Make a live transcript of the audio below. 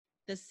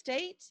the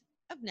state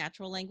of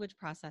natural language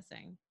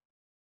processing.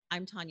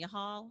 I'm Tanya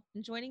Hall,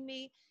 and joining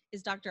me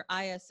is Dr.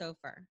 Aya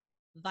Sofer,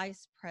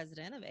 Vice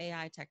President of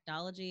AI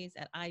Technologies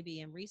at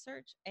IBM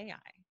Research AI.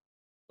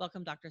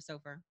 Welcome, Dr.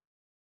 Sofer.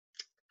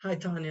 Hi,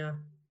 Tanya.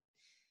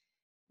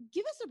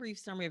 Give us a brief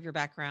summary of your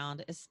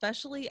background,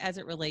 especially as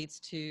it relates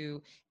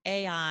to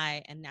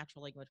AI and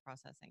natural language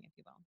processing, if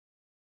you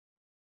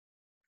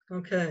will.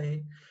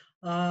 Okay.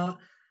 Uh,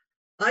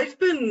 I've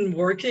been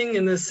working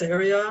in this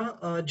area,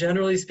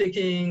 generally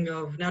speaking,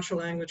 of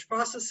natural language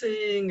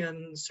processing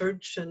and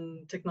search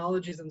and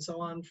technologies and so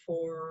on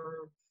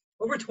for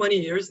over 20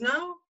 years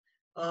now.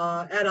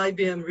 At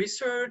IBM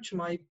Research,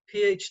 my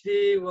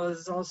PhD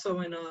was also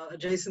in an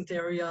adjacent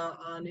area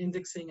on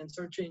indexing and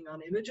searching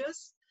on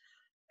images.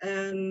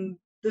 And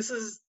this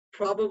is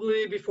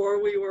probably before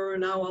we were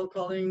now all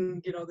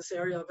calling, this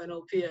area of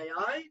NLP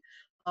AI.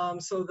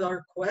 So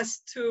our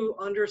quest to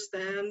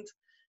understand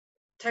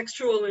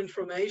textual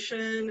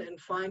information and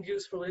find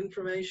useful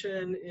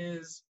information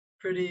is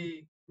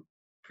pretty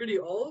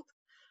old.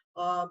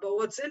 But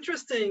what's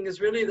interesting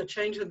is really the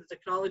change in the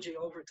technology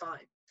over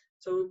time.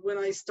 So when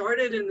I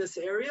started in this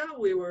area,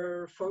 we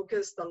were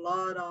focused a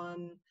lot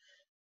on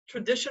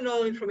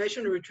traditional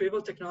information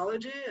retrieval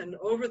technology. And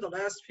over the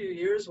last few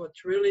years,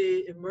 what's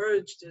really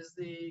emerged is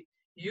the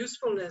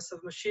usefulness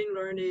of machine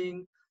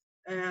learning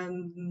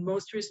and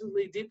most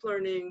recently deep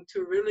learning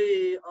to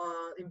really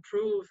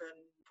improve and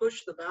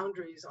push the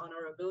boundaries on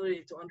our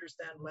ability to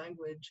understand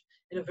language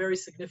in a very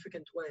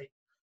significant way.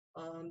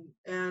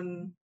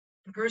 And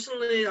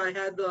personally, I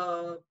had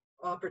the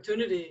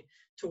opportunity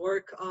to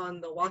work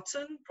on the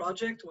Watson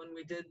project when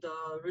we did the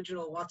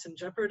original Watson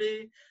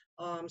Jeopardy.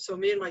 So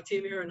me and my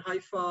team here in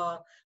Haifa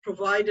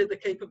provided the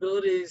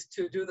capabilities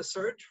to do the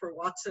search for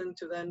Watson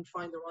to then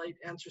find the right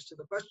answers to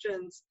the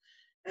questions.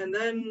 And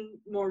then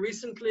more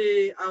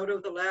recently, out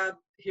of the lab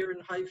here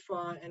in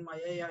Haifa and my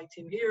AI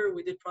team here,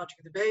 we did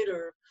Project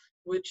Debater,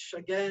 which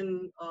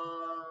again,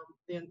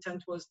 the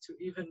intent was to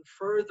even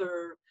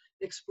further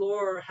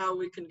explore how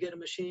we can get a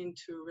machine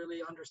to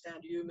really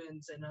understand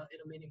humans in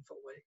a meaningful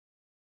way.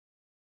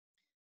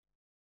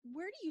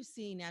 Where do you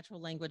see natural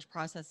language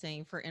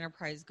processing for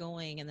enterprise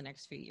going in the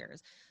next few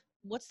years?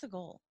 What's the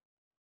goal?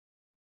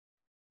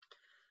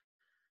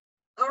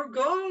 Our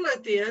goal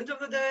at the end of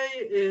the day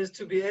is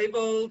to be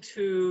able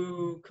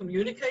to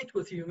communicate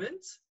with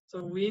humans.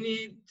 So we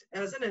need,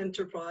 as an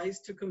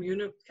enterprise, to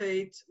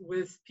communicate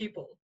with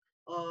people.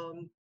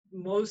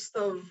 Most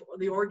of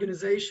the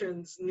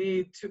organizations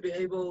need to be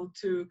able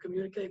to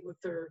communicate with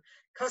their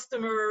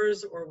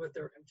customers or with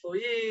their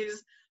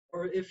employees,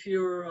 or if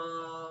you're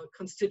a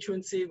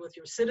constituency with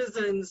your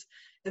citizens.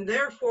 And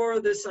therefore,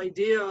 this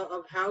idea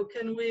of how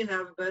can we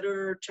have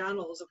better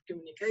channels of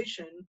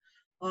communication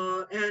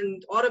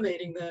and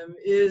automating them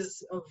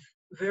is of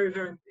very,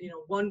 very,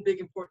 one big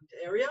important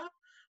area.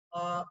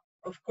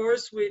 Of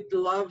course, we'd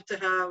love to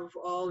have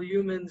all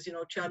humans,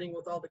 chatting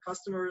with all the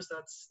customers.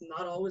 That's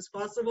not always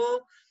possible.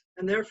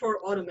 And therefore,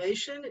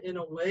 automation in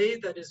a way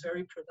that is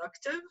very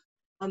productive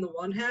on the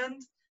one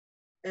hand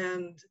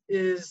and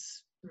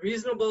is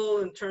reasonable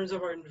in terms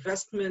of our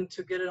investment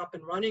to get it up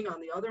and running on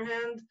the other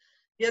hand,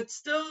 yet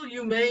still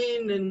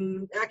humane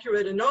and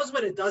accurate and knows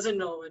what it doesn't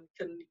know and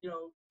can,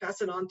 pass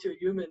it on to a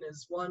human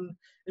is one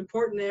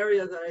important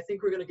area that I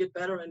think we're going to get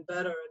better and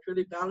better at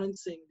really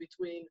balancing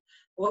between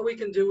what we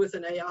can do with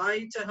an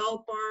AI to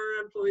help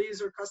our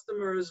employees or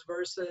customers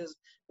versus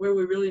where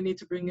we really need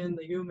to bring in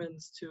the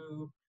humans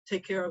to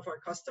take care of our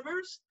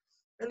customers.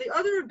 And the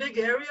other big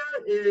area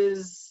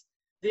is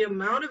the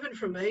amount of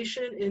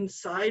information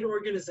inside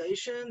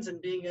organizations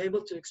and being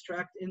able to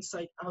extract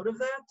insight out of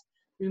that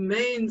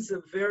remains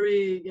a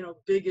very,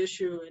 big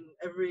issue in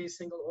every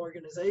single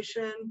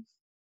organization.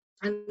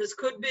 And this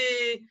could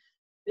be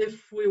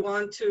if we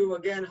want to,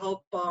 again,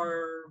 help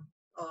our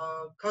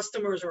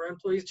customers or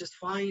employees just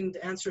find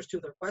answers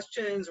to their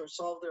questions or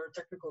solve their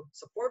technical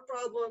support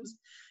problems.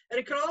 And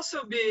it could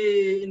also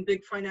be in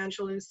big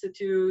financial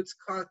institutes,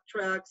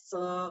 contracts,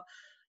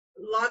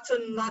 lots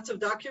and lots of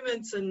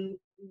documents. And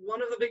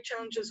one of the big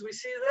challenges we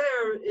see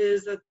there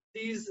is that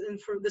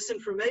this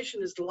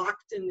information is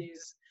locked in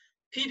these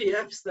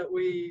PDFs that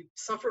we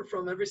suffer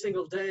from every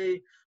single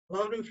day, a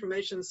lot of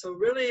information. So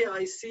really,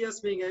 I see us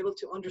being able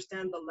to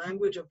understand the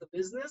language of the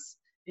business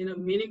in a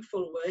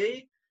meaningful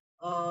way,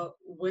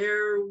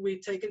 where we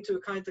take into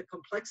account the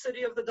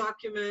complexity of the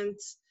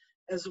documents,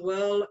 as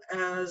well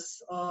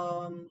as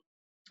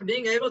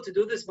being able to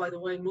do this, by the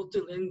way,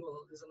 multilingual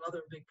is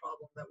another big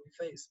problem that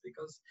we face,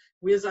 because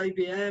we as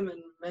IBM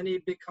and many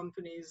big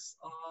companies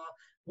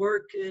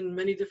work in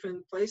many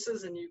different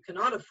places, and you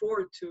cannot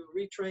afford to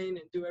retrain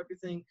and do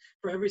everything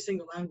for every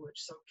single language.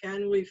 So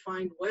can we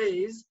find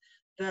ways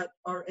that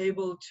are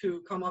able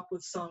to come up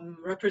with some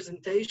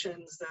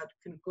representations that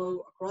can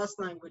go across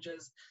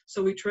languages,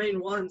 so we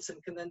train once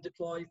and can then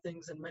deploy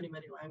things in many,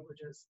 many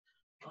languages.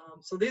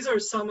 So these are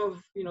some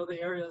of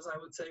the areas I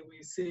would say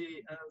we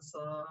see as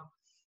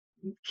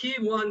key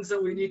ones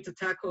that we need to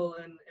tackle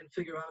and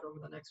figure out over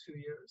the next few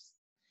years.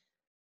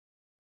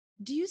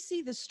 Do you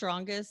see the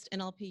strongest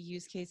NLP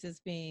use cases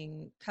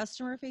being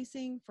customer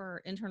facing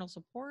for internal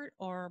support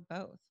or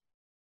both?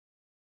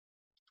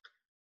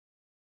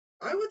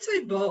 I would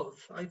say both.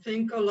 I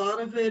think a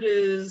lot of it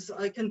is,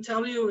 I can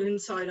tell you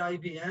inside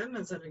IBM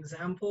as an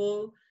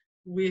example,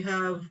 we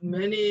have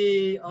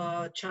many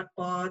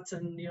chatbots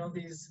and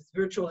these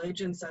virtual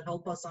agents that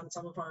help us on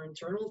some of our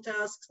internal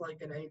tasks,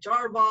 like an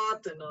HR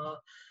bot and a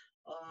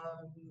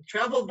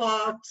travel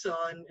bot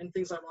and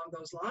things along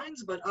those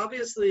lines. But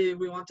obviously,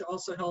 we want to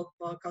also help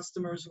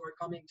customers who are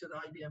coming to the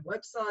IBM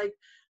website,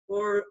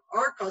 or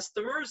our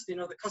customers,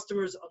 the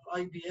customers of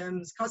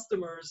IBM's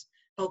customers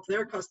help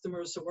their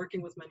customers. So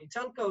working with many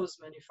telcos,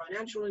 many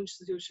financial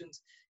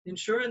institutions,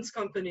 insurance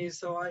companies.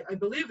 So I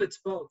believe it's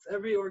both.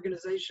 Every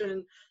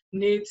organization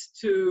needs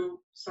to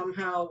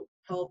somehow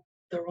help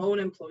their own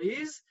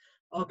employees,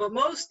 but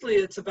mostly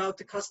it's about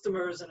the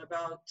customers and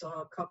about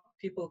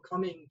people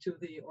coming to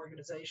the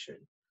organization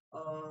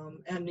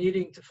and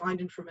needing to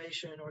find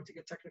information or to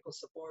get technical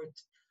support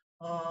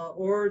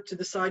or to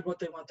decide what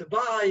they want to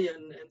buy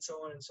and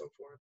so on and so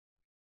forth.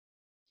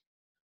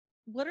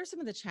 What are some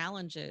of the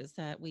challenges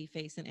that we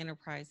face in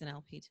enterprise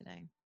NLP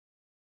today?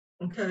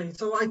 Okay,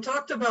 so I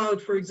talked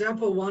about, for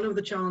example, one of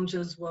the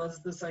challenges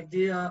was this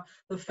idea,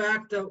 the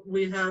fact that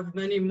we have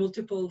many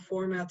multiple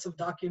formats of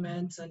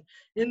documents. And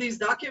in these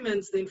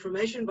documents, the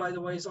information, by the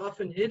way, is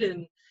often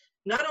hidden,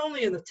 not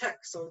only in the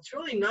text. So it's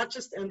really not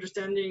just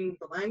understanding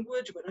the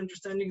language, but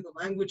understanding the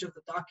language of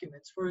the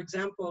documents. For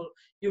example,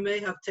 you may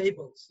have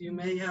tables, you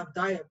may have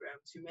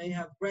diagrams, you may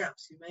have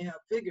graphs, you may have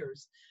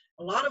figures.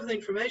 A lot of the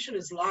information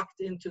is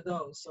locked into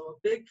those. So a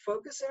big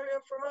focus area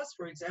for us,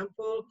 for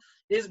example,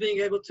 is being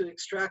able to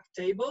extract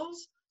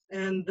tables,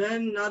 and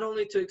then not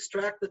only to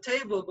extract the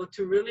table, but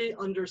to really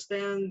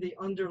understand the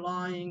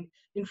underlying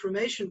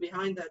information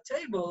behind that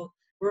table,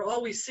 where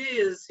all we see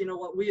is,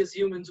 what we as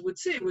humans would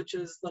see, which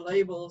is the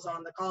labels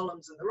on the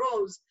columns and the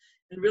rows,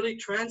 and really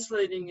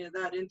translating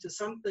that into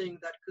something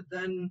that could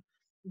then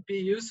be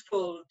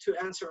useful to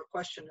answer a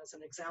question, as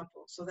an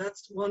example. So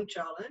that's one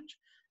challenge.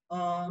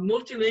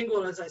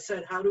 Multilingual, as I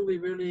said, how do we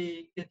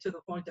really get to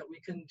the point that we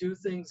can do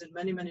things in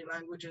many, many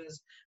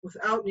languages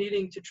without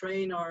needing to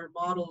train our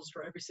models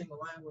for every single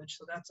language?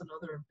 So that's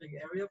another big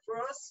area for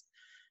us.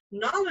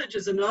 Knowledge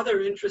is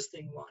another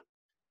interesting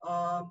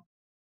one.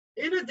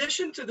 In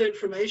addition to the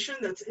information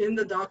that's in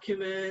the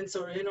documents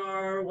or in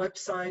our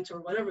websites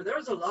or whatever,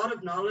 there's a lot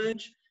of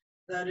knowledge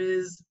that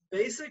is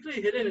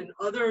basically hidden in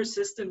other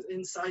systems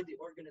inside the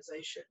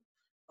organization.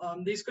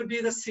 These could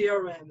be the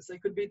CRMs, they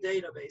could be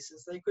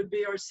databases, they could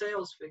be our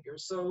sales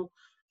figures. So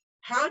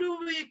how do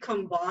we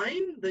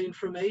combine the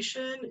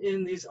information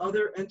in these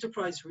other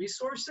enterprise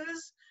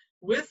resources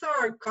with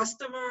our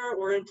customer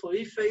or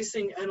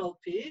employee-facing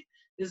NLP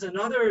is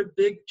another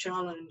big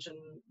challenge. And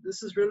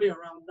this is really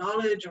around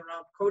knowledge,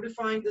 around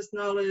codifying this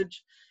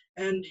knowledge,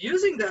 and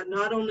using that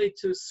not only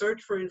to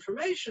search for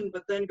information,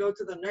 but then go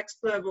to the next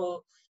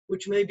level,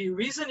 which may be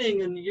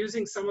reasoning and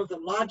using some of the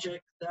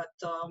logic that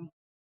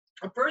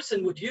a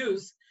person would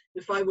use.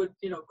 If I would,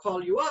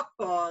 call you up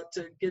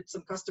to get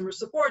some customer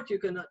support, you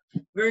can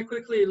very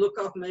quickly look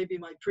up maybe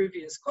my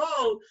previous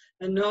call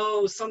and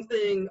know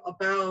something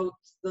about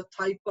the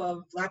type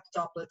of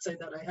laptop, let's say,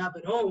 that I have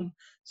at home.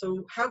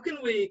 So how can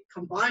we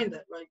combine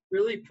that, right?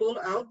 Really pull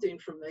out the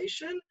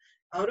information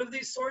out of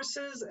these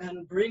sources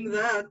and bring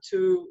that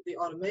to the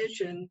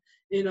automation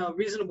in a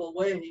reasonable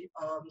way.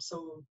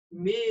 So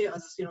me,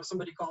 as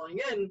somebody calling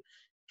in,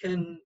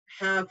 can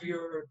have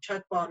your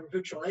chatbot or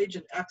virtual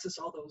agent access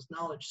all those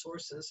knowledge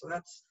sources. So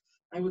that's,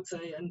 I would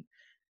say,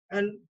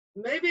 and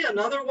maybe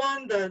another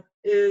one that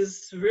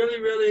is really,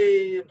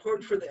 really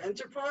important for the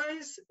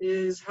enterprise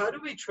is, how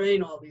do we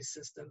train all these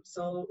systems?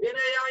 So in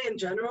AI in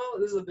general,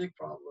 this is a big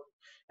problem.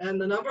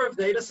 And the number of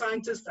data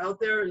scientists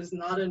out there is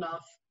not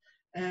enough.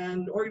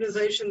 And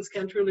organizations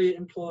can't really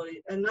employ.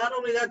 And not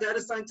only that,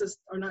 data scientists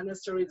are not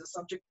necessarily the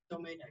subject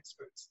domain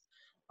experts.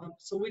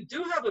 So we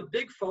do have a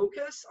big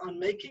focus on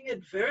making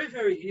it very,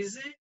 very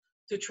easy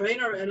to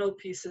train our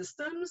NLP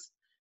systems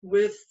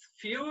with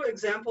few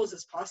examples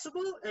as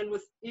possible and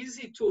with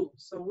easy tools.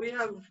 So we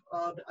have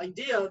the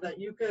idea that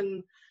you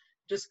can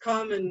just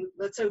come and,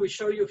 let's say we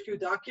show you a few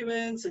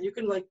documents and you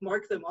can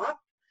mark them up.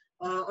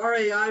 Our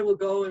AI will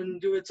go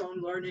and do its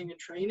own learning and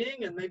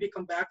training and maybe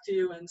come back to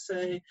you and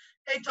say,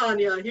 hey,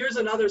 Tanya, here's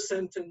another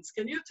sentence.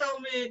 Can you tell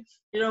me,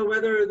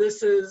 whether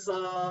this is,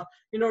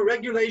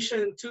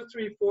 regulation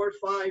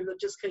 2345 that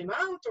just came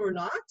out or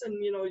not?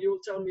 And, you'll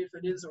tell me if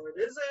it is or it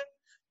isn't.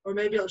 Or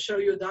maybe I'll show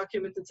you a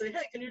document and say,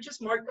 hey, can you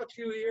just mark a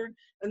few here?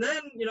 And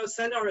then,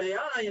 send our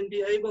AI and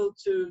be able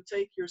to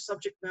take your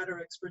subject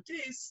matter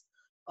expertise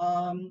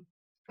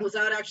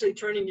without actually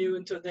turning you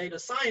into a data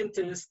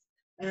scientist,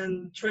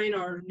 and train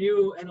our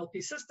new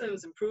NLP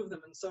systems, improve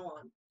them, and so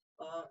on.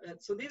 And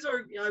so these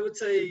are, I would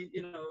say,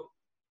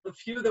 a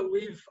few that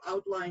we've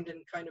outlined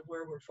and kind of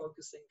where we're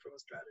focusing from a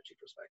strategy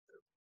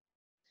perspective.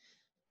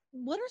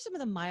 What are some of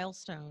the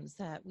milestones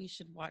that we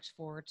should watch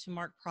for to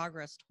mark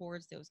progress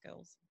towards those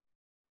goals?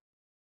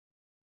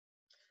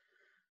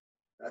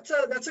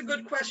 That's a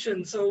good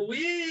question. So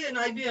we in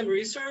IBM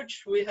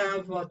Research, we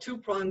have a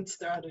two-pronged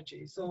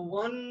strategy. So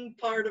one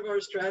part of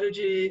our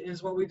strategy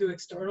is what we do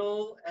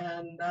external,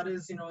 and that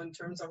is, in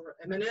terms of our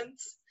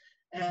eminence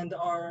and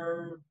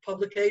our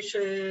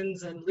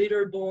publications and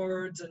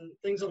leaderboards and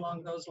things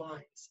along those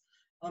lines.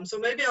 So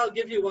maybe I'll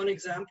give you one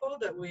example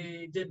that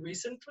we did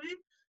recently.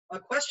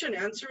 Question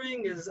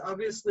answering is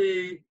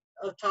obviously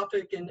a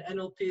topic in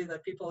NLP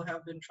that people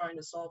have been trying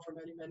to solve for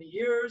many, many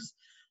years.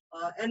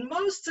 And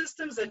most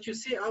systems that you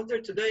see out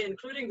there today,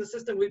 including the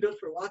system we built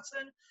for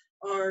Watson,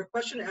 are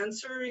question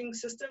answering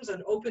systems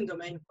and open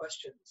domain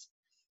questions.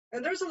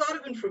 And there's a lot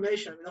of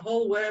information. I mean, the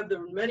whole web,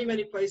 there are many,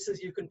 many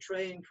places you can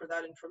train for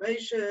that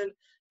information.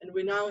 And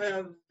we now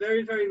have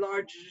very, very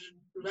large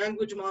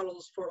language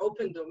models for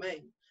open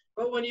domain.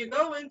 But when you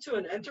go into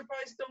an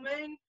enterprise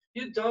domain,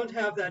 you don't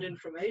have that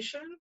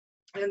information.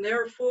 And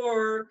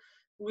therefore,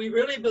 we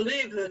really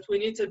believe that we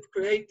need to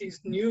create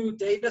these new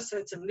data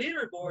sets and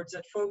leaderboards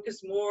that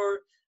focus more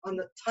on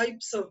the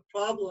types of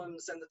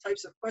problems and the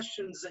types of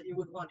questions that you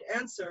would want to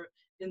answer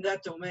in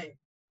that domain.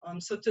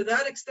 So to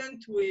that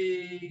extent,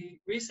 we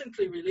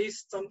recently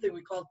released something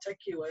we call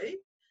TechUA.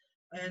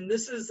 And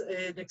this is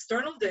an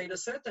external data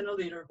set and a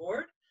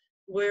leaderboard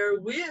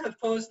where we have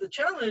posed the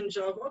challenge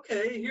of,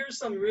 okay, here's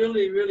some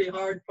really, really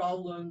hard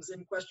problems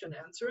in question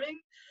answering.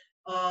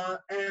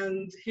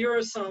 And here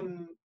are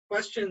some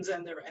questions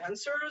and their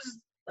answers.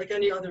 Like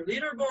any other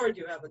leaderboard,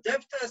 you have a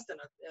dev test and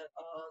a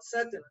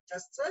set and a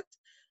test set.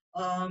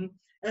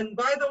 And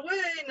by the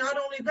way, not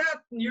only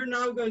that, you're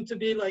now going to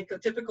be like a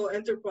typical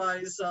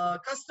enterprise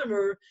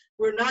customer.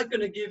 We're not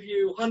going to give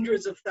you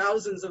hundreds of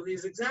thousands of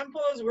these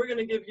examples. We're going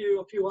to give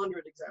you a few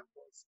hundred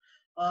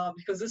examples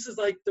because this is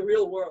like the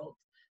real world.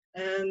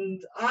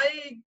 And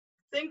I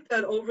think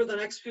that over the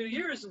next few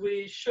years,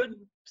 we should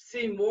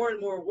see more and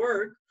more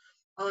work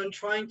on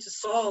trying to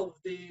solve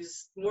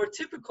these more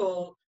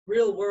typical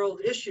real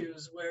world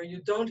issues where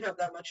you don't have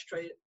that much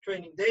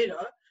training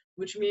data,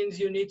 which means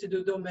you need to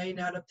do domain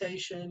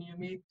adaptation. You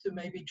need to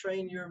maybe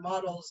train your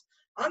models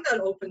on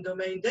that open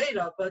domain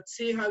data, but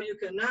see how you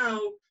can now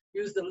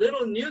use the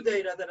little new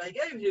data that I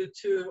gave you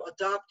to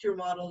adopt your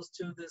models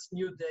to this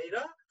new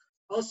data.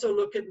 Also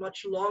look at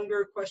much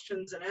longer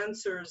questions and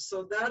answers.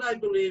 So that, I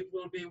believe,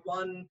 will be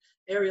one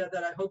area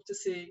that I hope to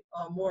see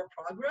more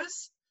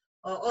progress.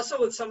 Also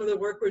with some of the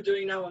work we're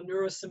doing now on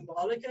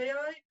neurosymbolic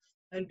AI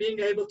and being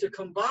able to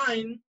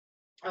combine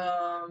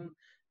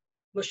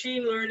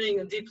machine learning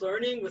and deep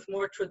learning with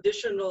more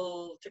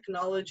traditional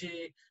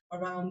technology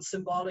around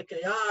symbolic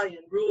AI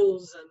and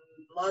rules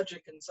and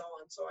logic and so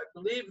on. So I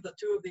believe the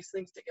two of these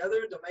things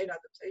together, domain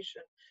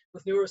adaptation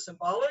with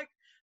neurosymbolic,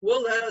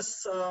 will let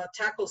us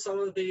tackle some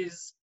of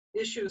these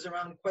issues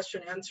around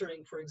question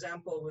answering, for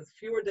example, with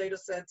fewer data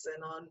sets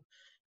and on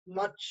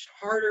much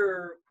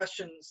harder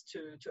questions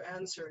to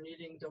answer,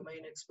 needing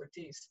domain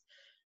expertise.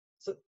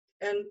 So,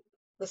 and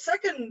the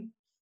second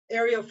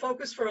area of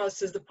focus for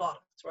us is the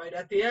product, right?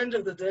 At the end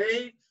of the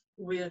day,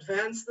 we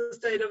advance the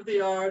state of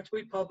the art,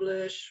 we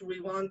publish, we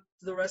want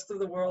the rest of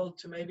the world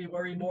to maybe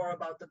worry more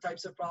about the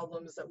types of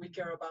problems that we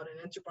care about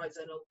in enterprise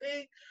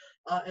NLP,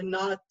 and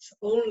not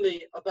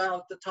only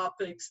about the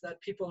topics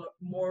that people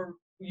more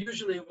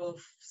usually will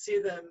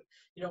see them,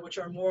 which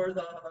are more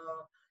the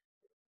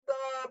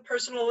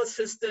personal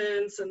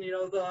assistants and the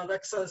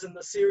Alexas and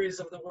the Siris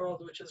of the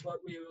world, which is what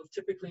we will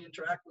typically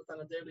interact with on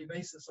a daily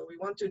basis. So we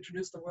want to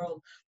introduce the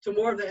world to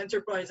more of the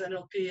enterprise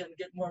NLP and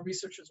get more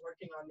researchers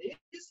working on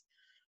these.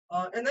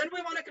 And then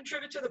we want to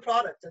contribute to the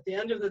product. At the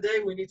end of the day,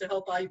 we need to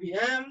help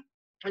IBM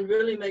and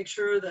really make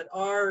sure that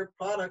our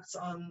products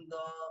on the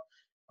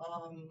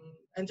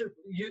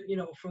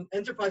from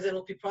enterprise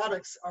NLP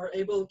products are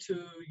able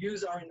to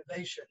use our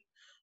innovation.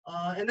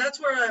 And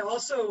that's where I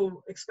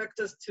also expect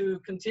us to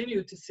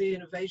continue to see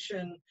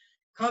innovation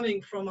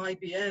coming from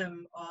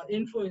IBM,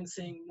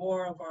 influencing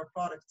more of our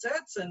product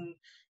sets and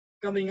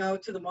coming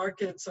out to the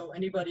market so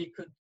anybody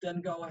could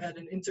then go ahead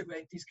and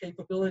integrate these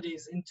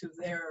capabilities into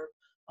their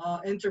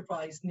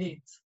enterprise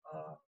needs.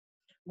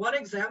 One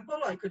example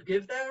I could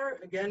give there,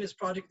 again, is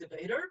Project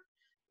Debater,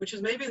 which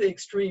is maybe the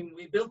extreme.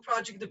 We built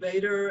Project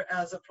Debater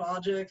as a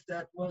project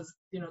that was,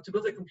 to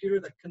build a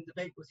computer that can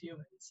debate with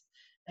humans.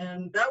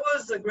 And that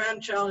was a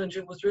grand challenge.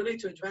 It was really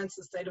to advance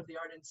the state of the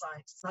art in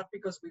science. It's not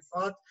because we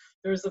thought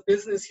there's a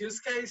business use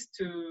case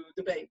to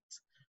debate.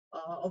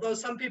 Although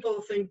some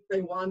people think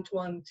they want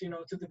one,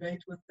 to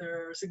debate with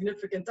their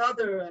significant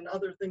other and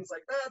other things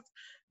like that.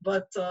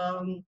 But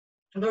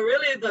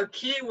really the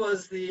key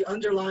was the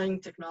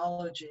underlying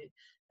technology.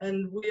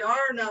 And we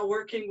are now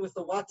working with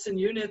the Watson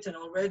unit and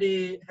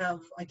already have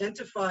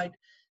identified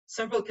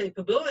several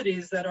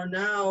capabilities that are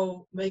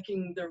now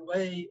making their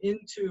way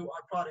into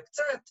our product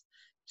set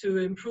to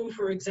improve,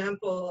 for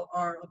example,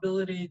 our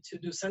ability to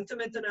do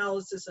sentiment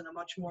analysis in a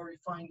much more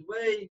refined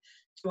way,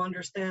 to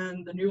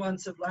understand the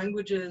nuance of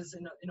languages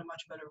in a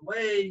much better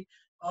way,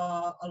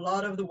 A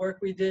lot of the work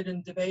we did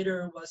in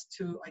Debater was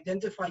to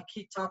identify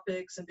key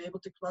topics and be able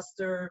to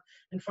cluster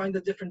and find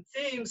the different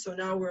themes. So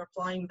now we're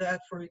applying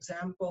that, for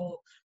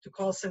example, to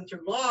call center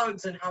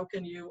logs, and how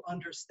can you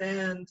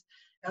understand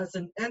as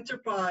an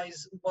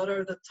enterprise what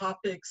are the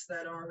topics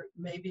that are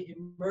maybe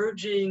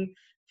emerging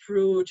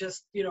through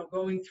just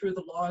going through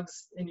the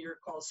logs in your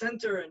call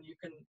center, and you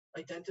can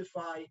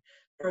identify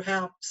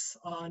perhaps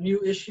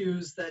new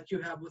issues that you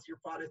have with your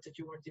product that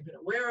you weren't even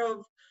aware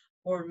of,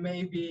 or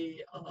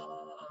maybe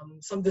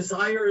some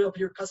desire of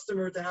your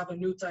customer to have a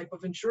new type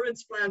of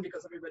insurance plan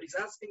because everybody's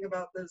asking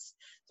about this.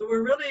 So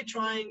we're really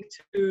trying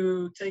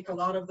to take a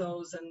lot of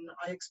those, and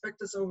I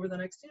expect us over the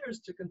next years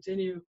to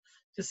continue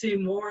to see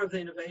more of the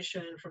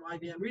innovation from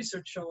IBM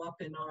Research show up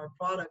in our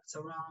products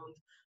around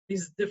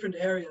these different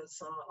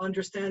areas.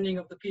 Understanding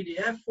of the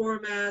PDF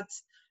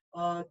formats,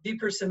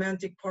 deeper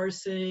semantic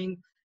parsing,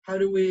 how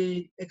do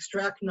we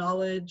extract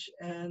knowledge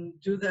and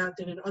do that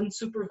in an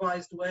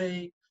unsupervised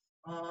way.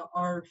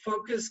 Our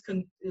focus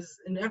is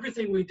in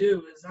everything we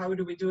do is how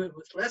do we do it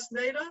with less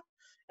data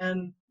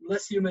and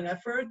less human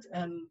effort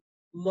and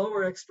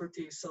lower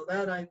expertise. So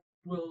that I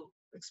will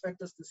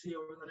expect us to see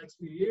over the next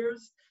few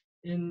years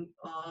in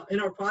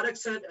our product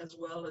set as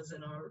well as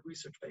in our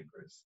research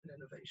papers and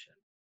innovation.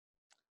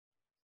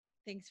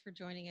 Thanks for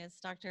joining us,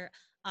 Dr.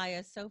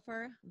 Aya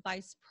Sofer,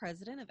 Vice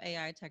President of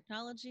AI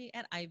Technology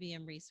at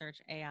IBM Research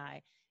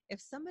AI. If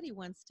somebody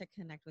wants to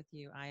connect with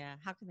you, Aya,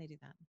 how can they do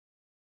that?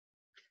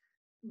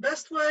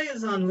 Best way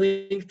is on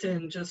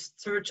LinkedIn.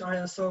 Just search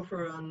Aya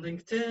Sofer on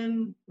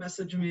LinkedIn,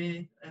 message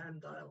me,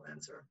 and I'll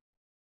answer.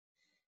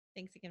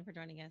 Thanks again for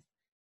joining us.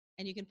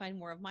 And you can find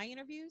more of my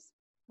interviews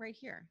right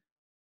here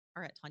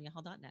or at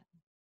tanyahall.net.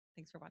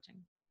 Thanks for watching.